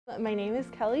My name is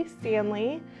Kelly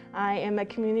Stanley. I am a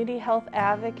community health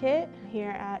advocate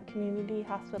here at Community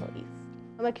Hospital East.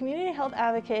 A community health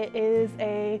advocate is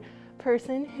a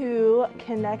person who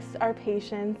connects our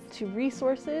patients to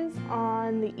resources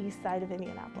on the east side of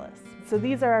Indianapolis. So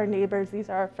these are our neighbors, these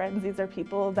are our friends, these are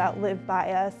people that live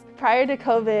by us. Prior to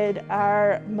COVID,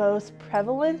 our most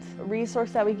prevalent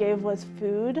resource that we gave was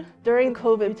food. During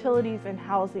COVID, utilities and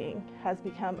housing has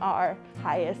become our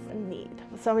highest need.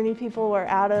 So many people were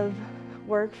out of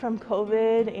work from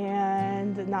COVID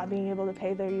and not being able to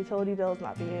pay their utility bills,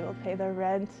 not being able to pay their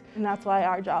rent, and that's why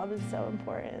our job is so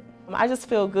important. I just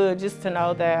feel good just to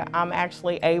know that I'm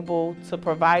actually able to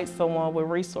provide someone with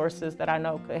resources that I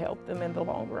know could help them in the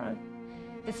long run.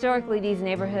 Historically, these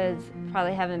neighborhoods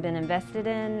probably haven't been invested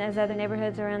in as other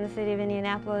neighborhoods around the city of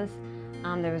Indianapolis.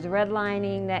 There was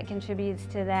redlining that contributes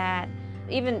to that.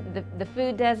 Even the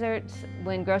food deserts,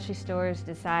 when grocery stores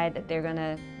decide that they're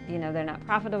gonna, they're not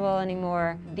profitable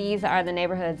anymore, these are the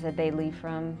neighborhoods that they leave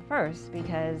from first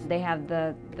because they have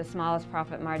the smallest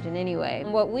profit margin anyway.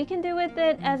 And what we can do with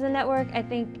it as a network, I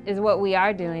think, is what we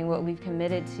are doing, what we've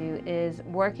committed to, is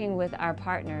working with our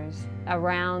partners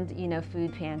around,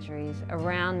 food pantries,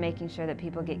 around making sure that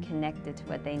people get connected to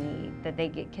what they need, that they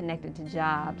get connected to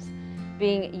jobs,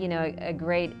 being, a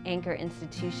great anchor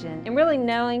institution, and really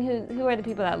knowing who are the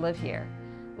people that live here,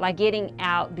 like getting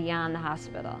out beyond the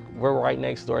hospital. We're right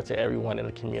next door to everyone in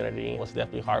the community. It's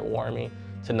definitely heartwarming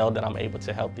to know that I'm able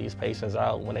to help these patients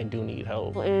out when they do need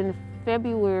help. In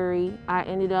February, I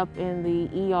ended up in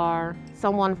the ER.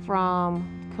 Someone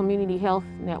from Community Health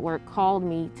Network called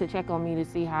me to check on me to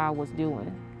see how I was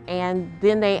doing. And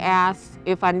then they asked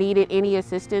if I needed any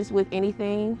assistance with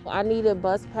anything. I needed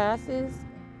bus passes.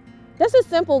 That's a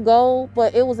simple goal,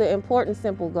 but it was an important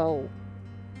simple goal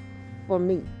for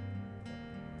me.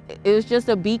 It was just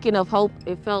a beacon of hope.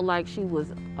 It felt like she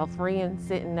was a friend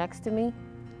sitting next to me.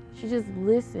 She just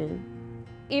listened.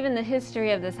 Even the history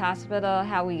of this hospital,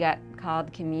 how we got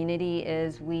called community,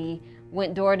 is we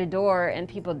went door to door and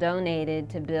people donated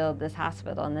to build this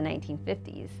hospital in the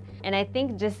 1950s. And I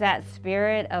think just that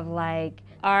spirit of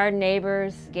our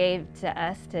neighbors gave to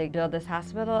us to build this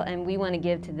hospital, and we want to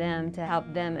give to them to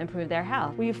help them improve their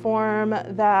health. We form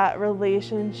that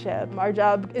relationship. Our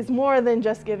job is more than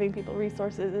just giving people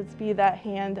resources, it's be that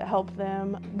hand to help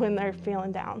them when they're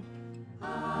feeling down.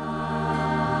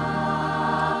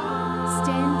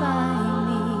 Stand by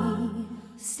me,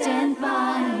 stand by